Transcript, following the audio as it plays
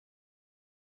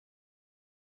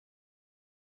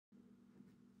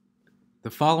The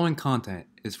following content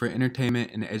is for entertainment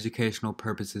and educational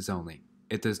purposes only.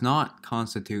 It does not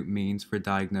constitute means for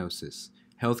diagnosis,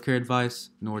 healthcare advice,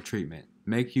 nor treatment.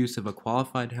 Make use of a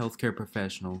qualified healthcare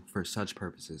professional for such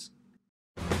purposes.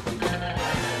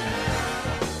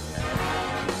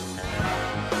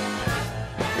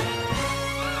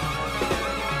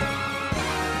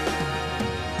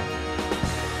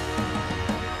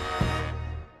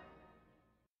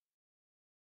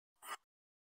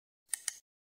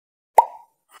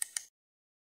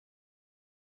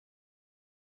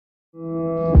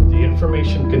 The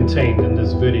information contained in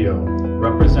this video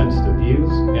represents the views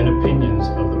and opinions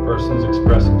of the persons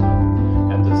expressing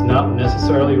them and does not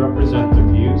necessarily represent the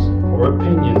views or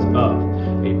opinions of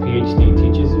a Ph.D.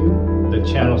 teaches you, the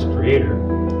channel's creator,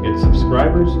 its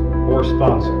subscribers, or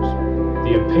sponsors.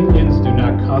 The opinions do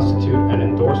not constitute an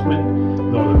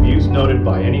endorsement nor the views noted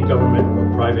by any government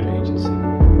or private agency.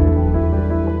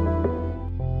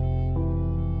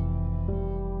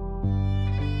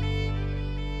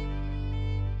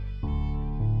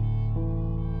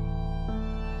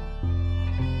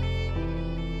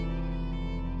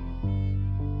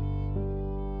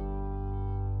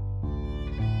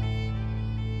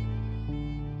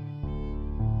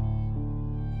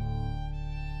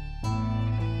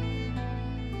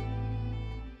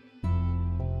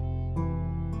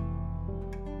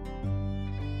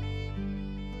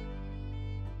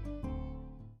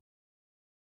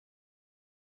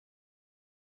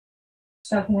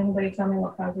 So can anybody tell me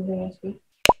what causes ASD?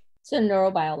 It's a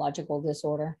neurobiological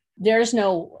disorder. There's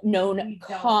no known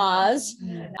cause.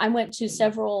 I went to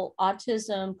several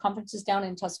autism conferences down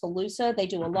in Tuscaloosa. They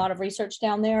do a lot of research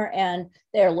down there, and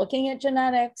they're looking at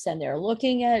genetics, and they're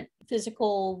looking at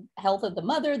physical health of the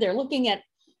mother. They're looking at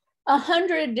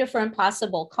 100 different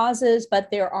possible causes, but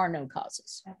there are no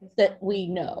causes that we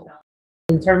know.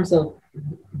 In terms of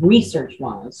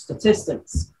research-wise,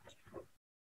 statistics,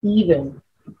 even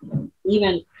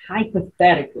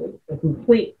hypothetically, a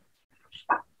complete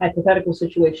hypothetical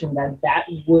situation that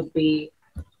would be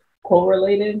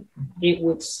correlated, it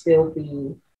would still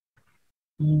be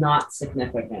not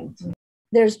significant.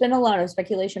 There's been a lot of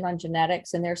speculation on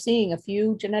genetics, and they're seeing a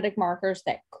few genetic markers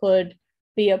that could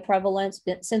be a prevalence,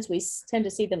 but since we tend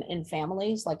to see them in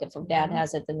families, like if a dad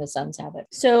has it, then the sons have it.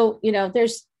 So,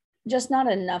 there's just not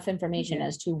enough information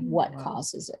as to what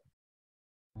causes it.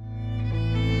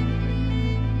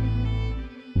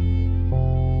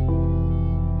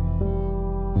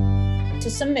 To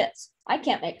some myths. I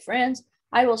can't make friends.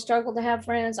 I will struggle to have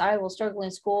friends. I will struggle in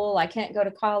school. I can't go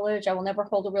to college. I will never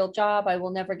hold a real job. I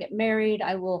will never get married.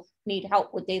 I will need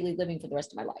help with daily living for the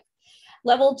rest of my life.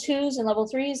 Level 2s and level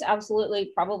 3s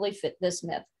absolutely probably fit this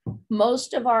myth.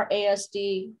 Most of our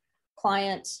ASD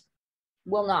clients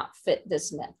will not fit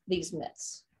this myth, these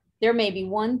myths. There may be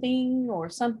one thing or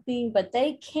something, but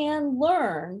they can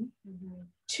learn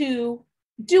to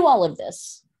do all of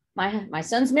this. My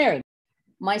son's married.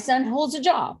 My son holds a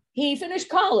job. He finished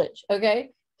college. Okay.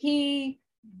 He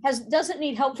doesn't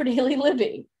need help for daily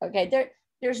living. Okay.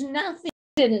 There's nothing.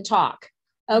 He didn't talk.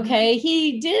 Okay.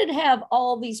 He did have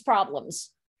all these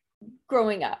problems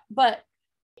growing up. But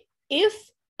if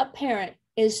a parent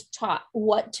is taught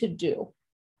what to do,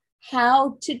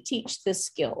 how to teach the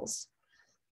skills,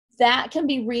 that can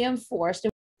be reinforced.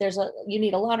 You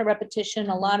need a lot of repetition,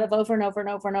 a lot of over and over and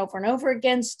over and over and over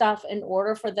again stuff in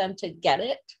order for them to get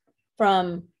it.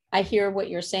 From I hear what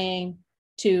you're saying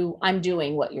to I'm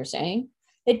doing what you're saying.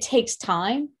 It takes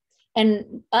time,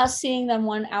 and us seeing them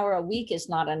 1 hour a week is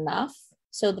not enough.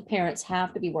 So the parents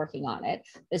have to be working on it.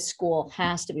 The school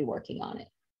has to be working on it.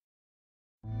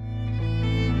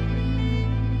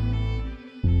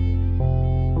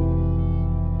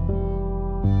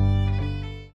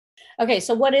 Okay,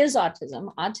 so what is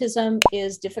autism? Autism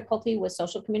is difficulty with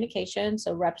social communication.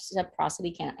 So reciprocity,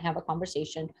 can't have a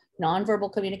conversation,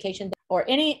 nonverbal communication, or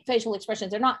any facial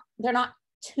expressions. They're not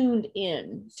tuned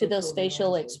in to those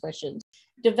facial expressions.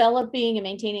 Developing and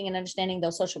maintaining and understanding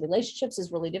those social relationships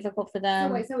is really difficult for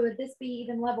them. So would this be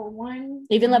even level 1?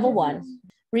 Even level 1.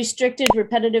 Restricted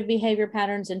repetitive behavior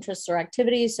patterns, interests, or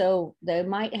activities. So they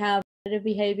might have repetitive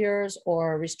behaviors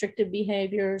or restrictive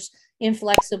behaviors,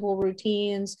 inflexible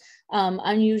routines,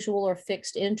 unusual or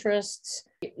fixed interests.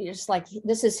 It's like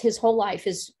this is his whole life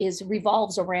is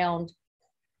revolves around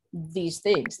these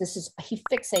things. He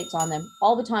fixates on them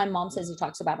all the time. Mom says he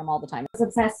talks about them all the time. He's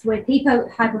obsessed with, he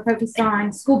hyper-focused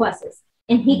on school buses,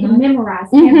 and he can memorize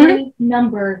every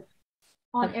number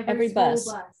on every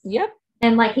bus. Yep.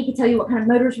 And like he could tell you what kind of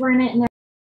motors were in it. And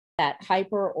that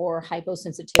hyper or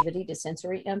hyposensitivity to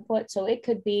sensory input. So it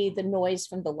could be the noise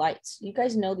from the lights. You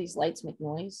guys know these lights make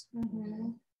noise.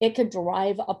 It could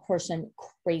drive a person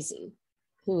crazy.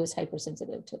 who is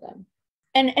hypersensitive to them.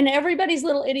 And everybody's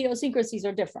little idiosyncrasies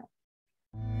are different.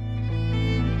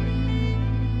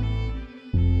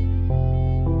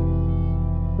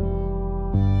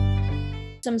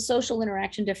 Some social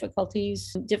interaction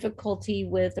difficulties, difficulty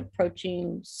with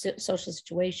approaching social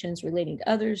situations, relating to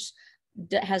others,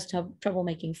 has trouble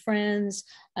making friends,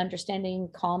 understanding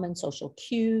common social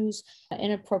cues,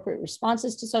 inappropriate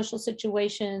responses to social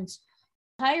situations.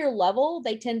 Higher level,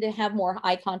 they tend to have more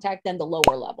eye contact than the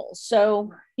lower levels.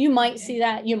 So you might see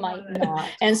that, you might not.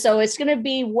 And so it's going to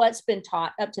be what's been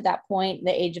taught up to that point,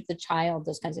 the age of the child,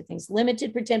 those kinds of things.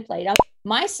 Limited pretend play.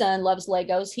 My son loves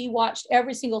Legos. He watched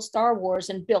every single Star Wars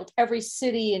and built every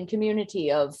city and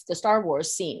community of the Star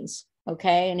Wars scenes.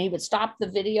 Okay. And he would stop the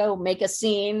video, make a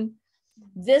scene.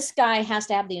 This guy has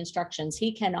to have the instructions.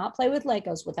 He cannot play with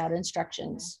Legos without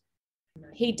instructions.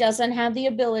 He doesn't have the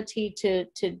ability to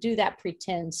do that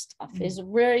pretend stuff. It's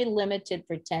very limited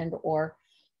pretend or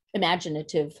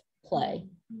imaginative play.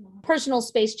 Personal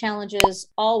space challenges,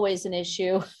 always an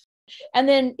issue. And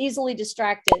then easily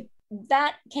distracted.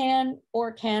 That can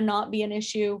or cannot be an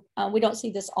issue. We don't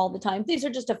see this all the time. These are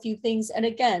just a few things. And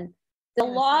again, a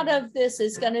lot of this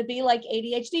is going to be like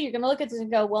ADHD. You're going to look at this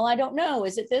and go, well, I don't know.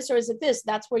 Is it this or is it this?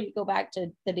 That's where you go back to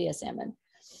the DSM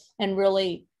and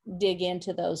really dig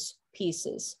into those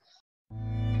pieces.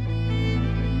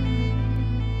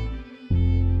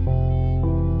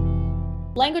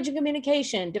 Language and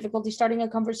communication, difficulty starting a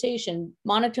conversation,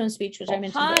 monotone speech, which I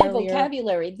mentioned earlier. High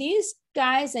vocabulary. These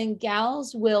guys and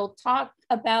gals will talk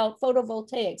about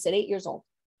photovoltaics at 8 years old.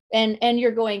 And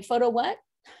you're going, photo what?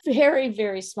 Very,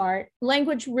 very smart.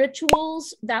 Language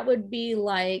rituals, that would be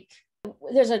like,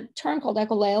 there's a term called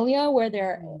echolalia where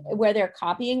they're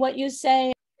copying what you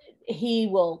say. He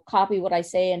will copy what I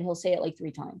say and he'll say it like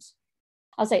 3 times.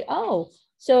 I'll say, oh,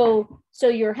 so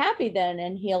you're happy then?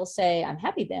 And he'll say, I'm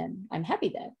happy then. I'm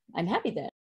happy then. I'm happy then.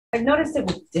 I've noticed it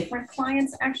with different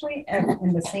clients actually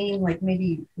in the same, like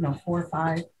maybe, 4,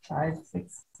 5,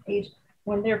 6 age,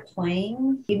 when they're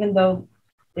playing, even though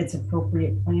it's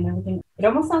appropriate playing and everything, it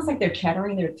almost sounds like they're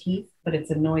chattering their teeth, but it's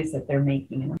a noise that they're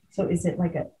making. So is it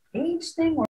like an age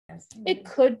thing? Or it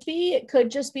could be. It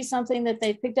could just be something that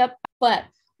they've picked up. But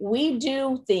we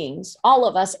do things, all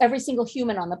of us, every single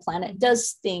human on the planet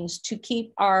does things to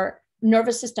keep our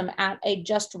nervous system at a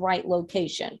just right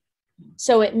location.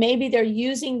 So it maybe they're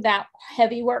using that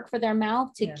heavy work for their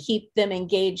mouth to keep them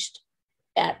engaged,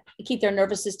 keep their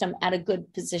nervous system at a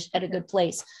good position, at a good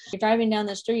place. You're driving down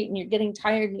the street and you're getting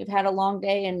tired and you've had a long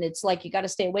day and it's like, you got to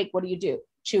stay awake. What do?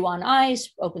 Chew on ice,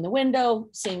 open the window,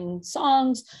 sing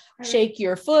songs, shake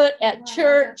your foot at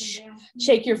church,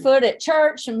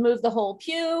 and move the whole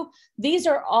pew. These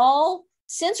are all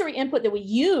sensory input that we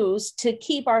use to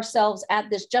keep ourselves at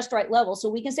this just right level so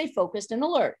we can stay focused and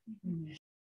alert. Mm-hmm.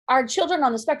 Our children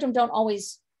on the spectrum don't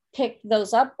always pick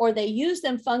those up, or they use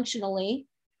them functionally,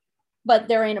 but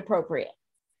they're inappropriate.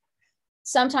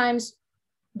 Sometimes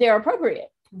they're appropriate.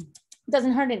 It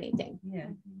doesn't hurt anything. Yeah.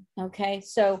 Okay.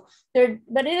 So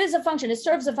but it is a function. It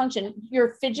serves a function.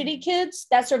 Your fidgety kids,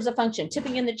 that serves a function.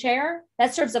 Tipping in the chair,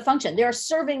 that serves a function. They're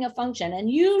serving a function. And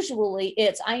usually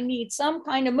I need some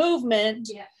kind of movement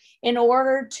in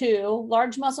order to,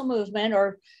 large muscle movement,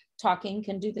 or talking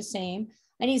can do the same.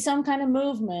 I need some kind of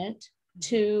movement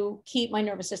to keep my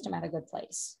nervous system at a good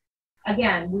place.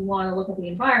 Again, we want to look at the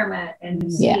environment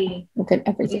and see, look at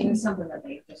everything. Is this something that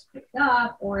they just picked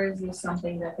up, or is this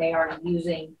something that they are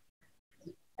using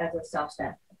as a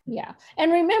self-step? Yeah.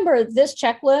 And remember, this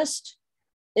checklist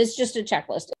is just a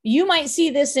checklist. You might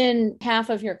see this in half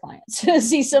of your clients,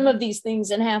 see some of these things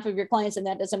in half of your clients, and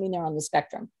that doesn't mean they're on the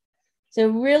spectrum. So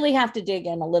really have to dig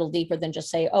in a little deeper than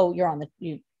just say, oh,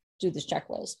 you do this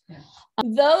checklist. Yeah.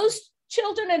 Those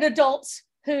children and adults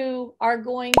who are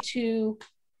going to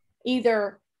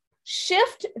either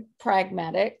shift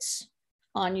pragmatics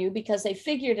on you because they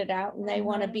figured it out and they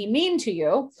want to be mean to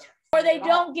you, or they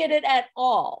don't get it at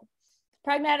all.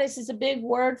 Pragmatics is a big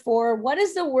word for what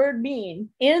does the word mean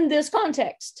in this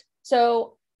context.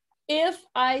 So if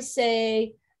I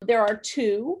say there are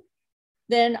 2,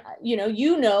 then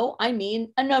I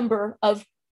mean a number of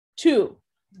 2,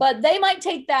 but they might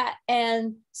take that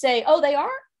and say, oh,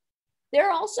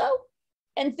 they're also,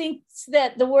 and thinks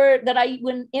that the word that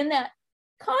when in that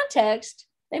context,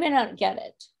 they may not get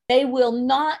it. They will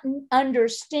not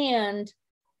understand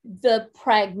the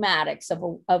pragmatics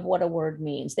of what a word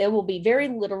means. There will be very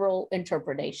literal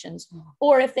interpretations.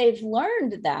 Or if they've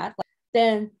learned that,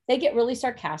 then they get really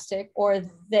sarcastic, or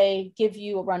they give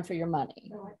you a run for your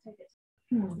money.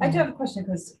 I do have a question,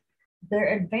 because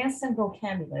they're advanced in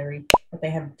vocabulary, but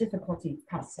they have difficulty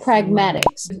processing.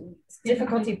 Pragmatics.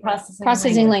 Difficulty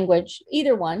Processing language.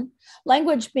 Either one.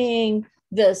 Language being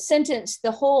the sentence,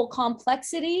 the whole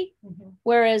complexity,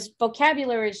 whereas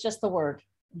vocabulary is just the word.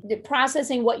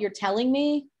 Processing what you're telling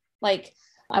me, like,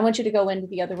 I want you to go into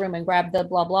the other room and grab the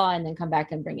blah, blah, and then come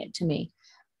back and bring it to me.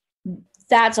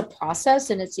 That's a process,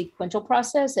 and it's a sequential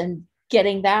process, and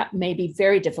getting that may be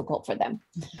very difficult for them.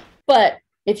 But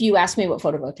if you ask me what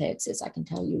photovoltaics is, I can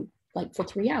tell you like for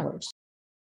 3 hours.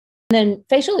 And then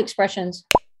facial expressions,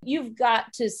 you've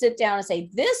got to sit down and say,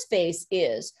 this face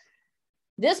is,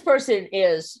 this person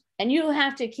is, and you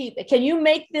have to keep, can you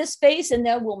make this face? And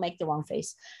then we'll make the wrong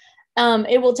face.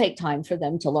 It will take time for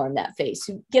them to learn that face.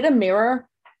 Get a mirror.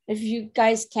 If you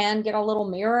guys can, get a little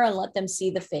mirror and let them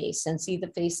see the face and see the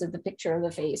face of the picture of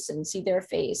the face and see their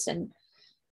face. And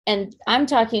I'm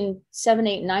talking 7,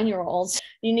 8, 9-year-olds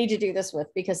you need to do this with,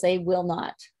 because they will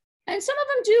not. And some of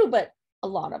them do, but a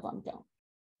lot of them don't.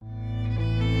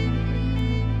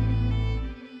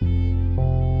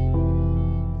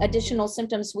 Additional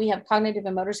symptoms, we have cognitive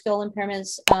and motor skill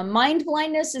impairments. Mind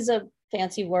blindness is a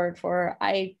fancy word for,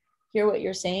 I hear what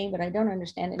you're saying, but I don't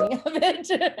understand any of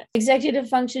it. Executive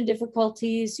function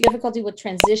difficulties, difficulty with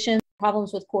transition,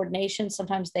 problems with coordination.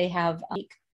 Sometimes they have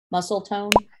weak muscle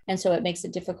tone, and so it makes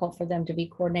it difficult for them to be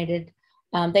coordinated.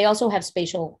 They also have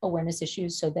spatial awareness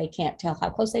issues, so they can't tell how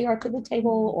close they are to the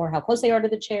table or how close they are to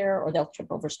the chair, or they'll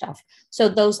trip over stuff. So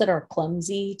those that are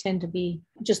clumsy tend to be,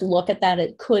 just look at that,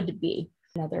 it could be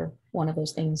another one of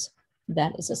those things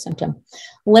that is a symptom.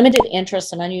 Limited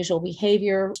interest and unusual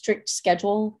behavior, strict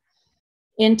schedule,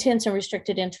 intense and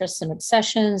restricted interests and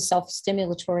obsessions,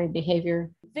 self-stimulatory behavior.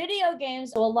 Video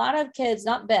games, so a lot of kids,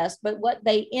 not best, but what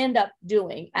they end up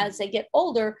doing as they get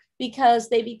older, because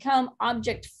they become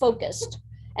object focused,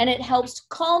 and it helps to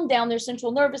calm down their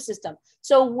central nervous system.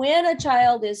 So when a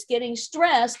child is getting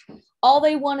stressed, all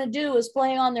they want to do is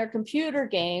play on their computer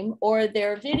game or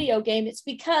their video game. It's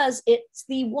because it's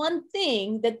the one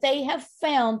thing that they have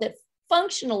found that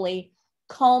functionally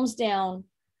calms down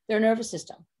their nervous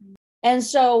system. And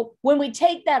so when we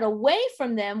take that away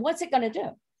from them, what's it going to do?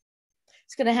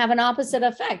 It's going to have an opposite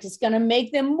effect. It's going to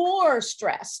make them more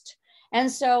stressed. And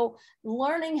so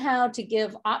learning how to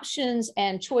give options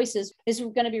and choices is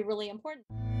going to be really important.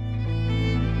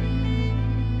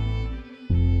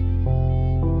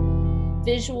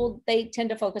 Visual, they tend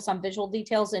to focus on visual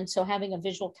details. And so having a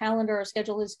visual calendar or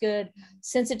schedule is good.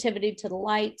 Sensitivity to the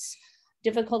lights,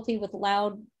 difficulty with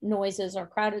loud noises or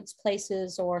crowded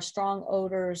places or strong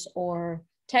odors or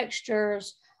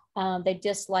textures. They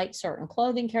dislike certain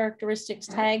clothing characteristics.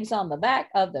 Tags on the back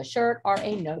of the shirt are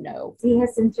a no-no. He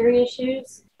has sensory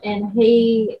issues, and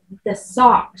the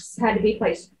socks had to be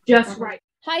placed just right.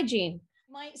 Hygiene.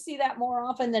 You might see that more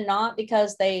often than not,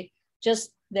 because they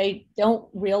don't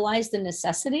realize the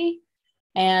necessity.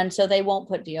 And so they won't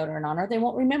put deodorant on, or they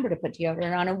won't remember to put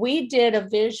deodorant on. And we did a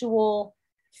visual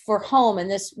for home,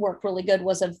 and this worked really good,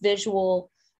 was a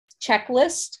visual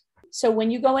checklist. So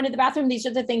when you go into the bathroom, these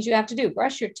are the things you have to do.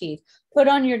 Brush your teeth, put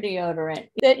on your deodorant,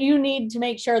 that you need to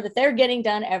make sure that they're getting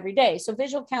done every day. So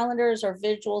visual calendars or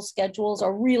visual schedules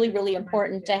are really, really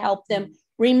important to help them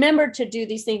remember to do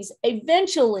these things.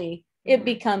 Eventually, it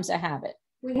becomes a habit.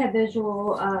 We had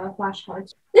visual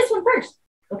flashcards. This one first.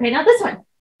 Okay, not this one.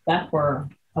 Back where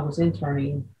I was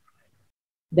interning,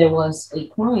 there was a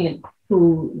client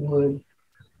who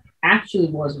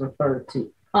was referred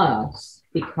to us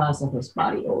because of his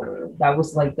body odor. That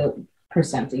was like the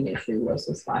presenting issue, was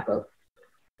his lack of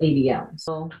ADL.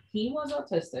 So he was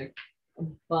autistic,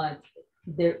 but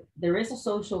there is a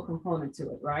social component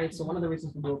to it, right? So one of the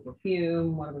reasons we wear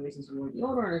perfume, one of the reasons we wear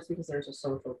deodorant is because there's a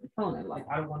social component. Like,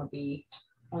 I don't want to be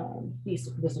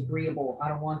disagreeable. I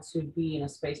don't want to be in a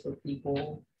space where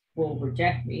people will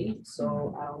reject me.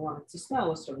 So I don't want it to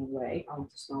smell a certain way. I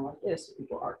want to smell like this so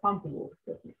people are comfortable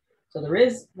with me. So there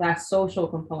is that social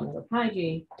component of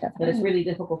hygiene that is really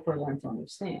difficult for them to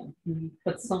understand.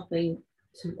 But something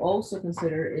to also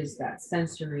consider is that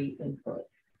sensory input,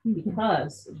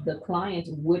 because the client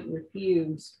would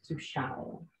refuse to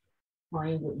shower.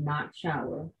 Client would not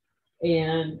shower.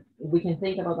 And we can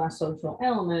think about that social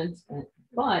element,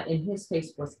 but in his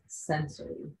case was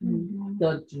sensory.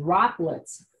 The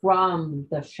droplets from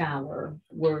the shower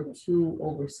were too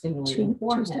overstimulating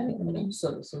for him.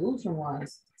 So the solution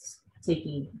was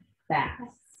taking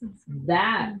baths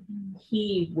that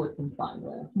he would comply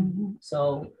with.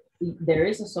 So there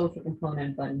is a social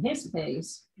component, but in his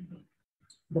case,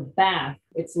 the bath,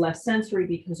 it's less sensory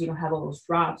because you don't have all those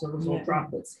drops or those little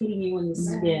droplets hitting you in the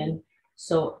skin.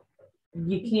 So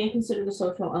you can consider the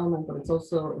social element, but it's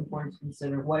also important to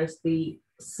consider what is the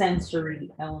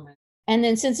sensory element. And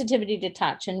then sensitivity to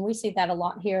touch. And we see that a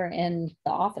lot here in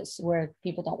the office where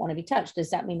people don't want to be touched. Does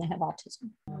that mean they have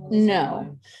autism?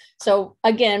 No. So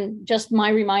again, just my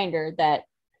reminder that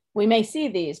we may see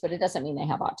these, but it doesn't mean they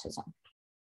have autism.